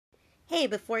Hey,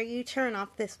 before you turn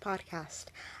off this podcast,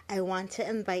 I want to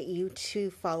invite you to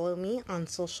follow me on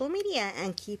social media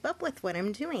and keep up with what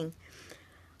I'm doing.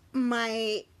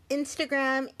 My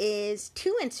Instagram is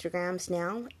 2 Instagrams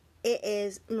now. It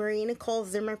is Marie Nicole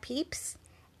Zimmer Peeps,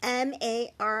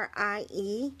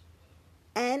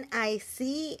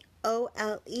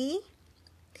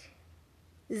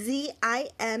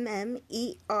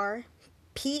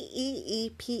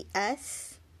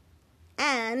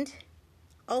 and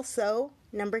also,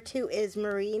 number 2 is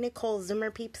Marie Nicole Zimmer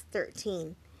Peeps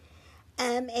 13.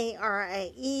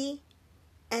 MarineNicoleZimmerPeeps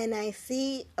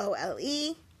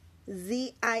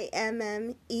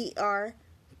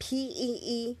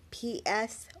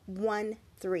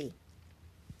 13.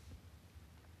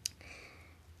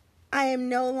 I am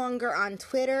no longer on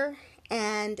Twitter,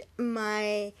 and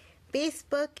my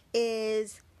Facebook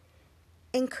is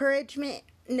Encouragement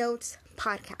Notes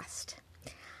Podcast.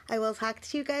 I will talk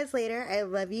to you guys later. I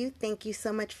love you. Thank you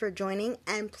so much for joining.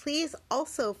 And please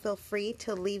also feel free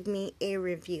to leave me a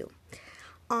review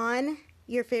on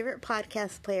your favorite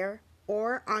podcast player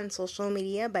or on social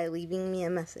media by leaving me a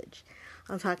message.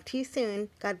 I'll talk to you soon.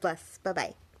 God bless.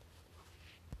 Bye-bye.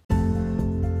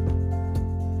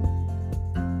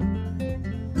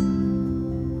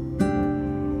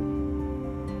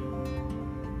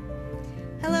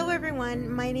 Hello, everyone.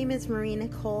 My name is Marie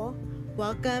Nicole.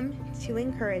 Welcome to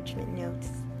Encouragement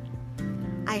Notes.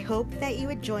 I hope that you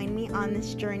would join me on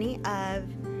this journey of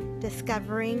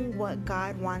discovering what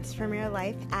God wants from your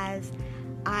life as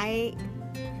I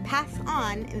pass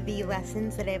on the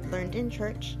lessons that I've learned in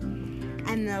church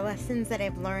and the lessons that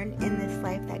I've learned in this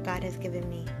life that God has given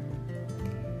me.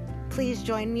 Please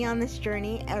join me on this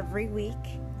journey every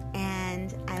week,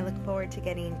 and I look forward to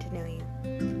getting to know you.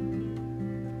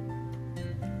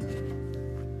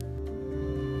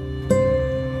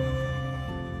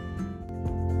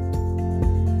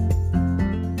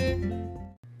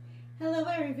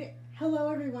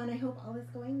 Hello everyone, I hope all is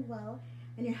going well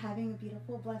and you're having a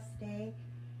beautiful, blessed day.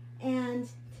 And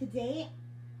today,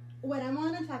 what I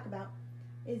want to talk about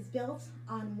is built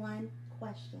on one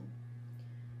question.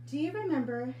 Do you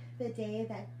remember the day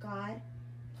that God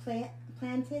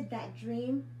planted that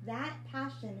dream, that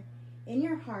passion in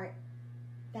your heart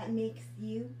that makes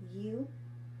you, you?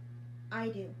 I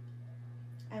do.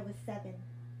 I was 7.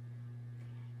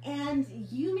 And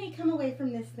you may come away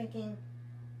from this thinking,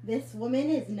 this woman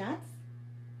is nuts,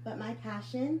 but my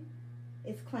passion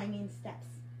is climbing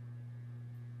steps.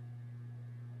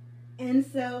 And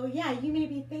so, yeah, you may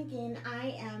be thinking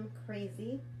I am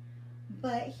crazy,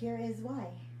 but here is why.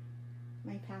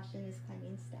 My passion is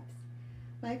climbing steps.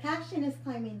 My passion is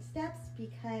climbing steps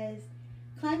because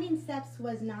climbing steps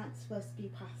was not supposed to be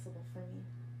possible for me.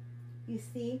 You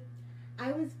see,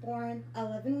 I was born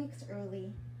 11 weeks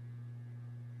early,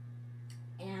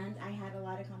 and I had a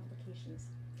lot of complications.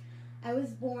 I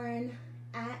was born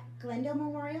at Glendale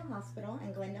Memorial Hospital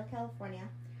in Glendale, California,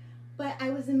 but I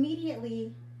was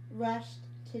immediately rushed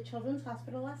to Children's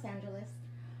Hospital Los Angeles,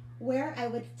 where I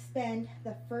would spend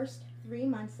the first 3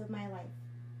 months of my life.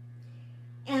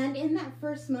 And in that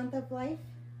first month of life,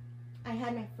 I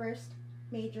had my first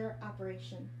major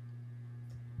operation.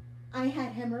 I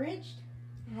had hemorrhaged.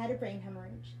 I had a brain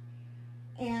hemorrhage.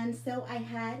 And so I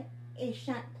had a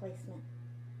shunt placement.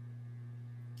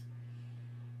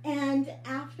 And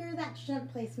after that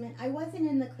shunt placement, I wasn't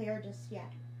in the clear just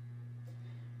yet.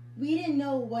 We didn't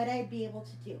know what I'd be able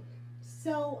to do.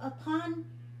 So upon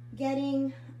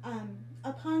getting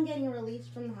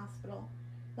released from the hospital,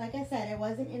 like I said, I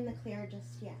wasn't in the clear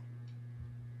just yet.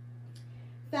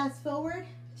 Fast forward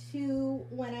to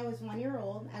when I was 1 year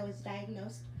old, I was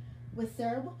diagnosed with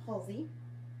cerebral palsy.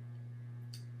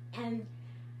 And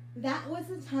that was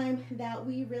the time that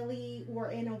we really were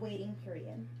in a waiting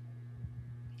period.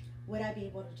 Would I be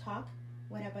able to talk?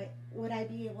 Would I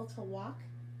be able to walk?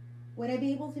 Would I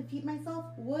be able to feed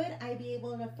myself? Would I be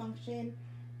able to function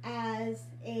as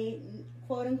a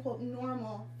quote-unquote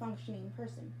normal functioning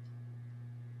person?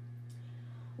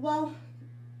 Well,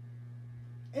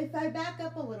 if I back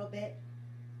up a little bit,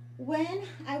 when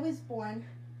I was born,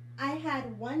 I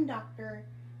had one doctor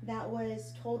that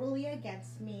was totally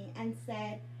against me and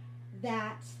said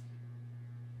that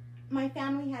my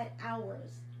family had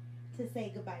hours to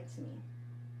say goodbye to me.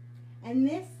 And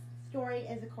this story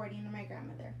is according to my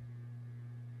grandmother.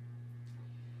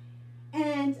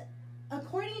 And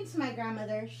according to my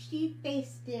grandmother, she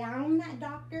faced down that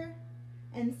doctor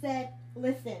and said,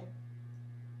 listen,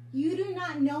 you do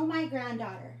not know my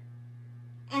granddaughter,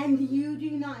 and you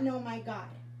do not know my God.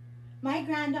 My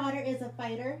granddaughter is a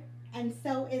fighter, and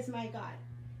so is my God.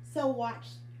 So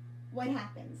watch what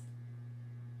happens.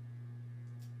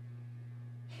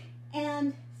 And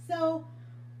So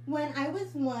when I was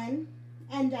 1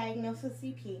 and diagnosed with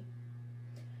CP,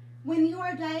 when you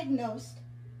are diagnosed,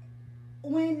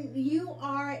 when you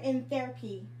are in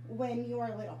therapy, when you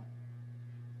are little,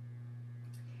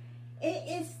 it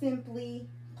is simply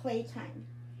playtime.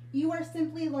 You are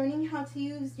simply learning how to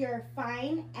use your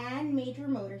fine and major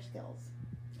motor skills.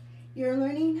 You're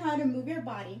learning how to move your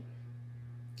body.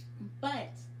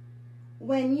 But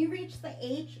when you reach the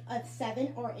age of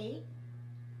 7 or 8,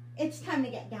 it's time to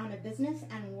get down to business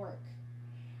and work.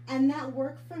 And that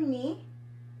work for me,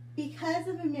 because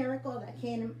of a miracle that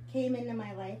came into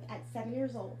my life at 7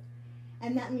 years old.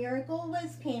 And that miracle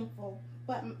was painful,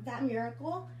 but that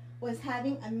miracle was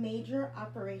having a major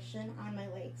operation on my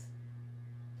legs.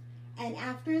 And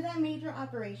after that major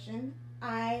operation,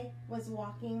 I was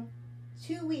walking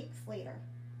 2 weeks later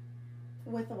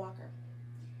with a walker.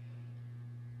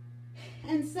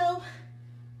 And so,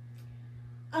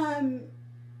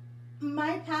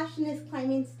 my passion is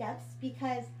climbing steps,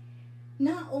 because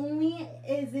not only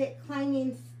is it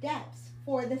climbing steps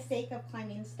for the sake of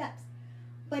climbing steps,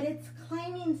 but it's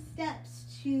climbing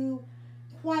steps to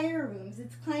choir rooms,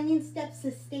 it's climbing steps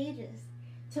to stages,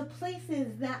 to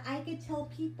places that I could tell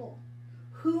people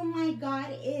who my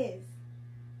God is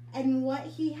and what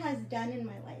He has done in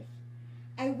my life.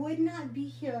 I would not be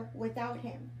here without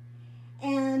Him.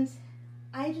 And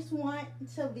I just want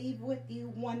to leave with you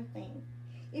one thing.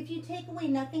 If you take away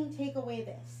nothing, take away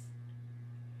this.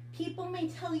 People may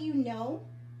tell you no,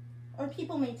 or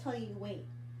people may tell you wait.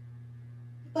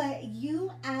 But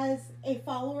you, as a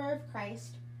follower of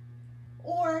Christ,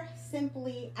 or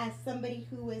simply as somebody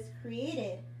who was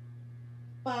created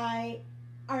by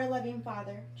our loving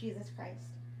Father, Jesus Christ,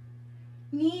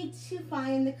 need to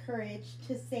find the courage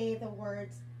to say the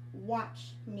words,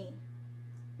 "Watch me."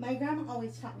 My grandma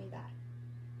always taught me that.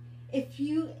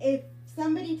 If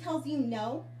somebody tells you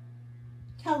no,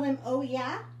 tell them, "Oh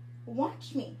yeah,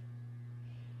 watch me."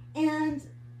 And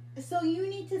so you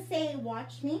need to say,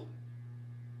 "Watch me,"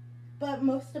 but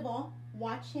most of all,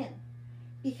 watch Him.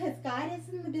 Because God is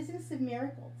in the business of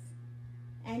miracles,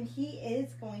 and He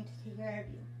is going to take care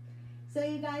of you. So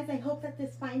you guys, I hope that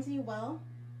this finds you well.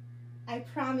 I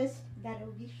promised that it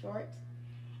would be short.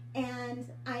 And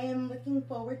I am looking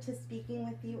forward to speaking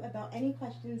with you about any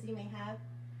questions you may have.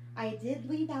 I did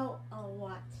leave out a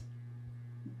lot.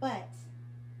 But,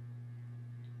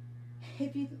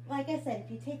 like I said, if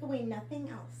you take away nothing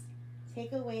else,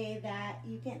 take away that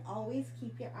you can always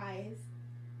keep your eyes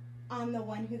on the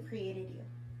one who created you.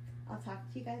 I'll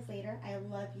talk to you guys later. I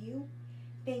love you.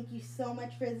 Thank you so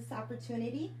much for this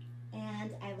opportunity,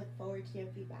 and I look forward to your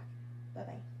feedback.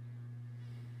 Bye-bye.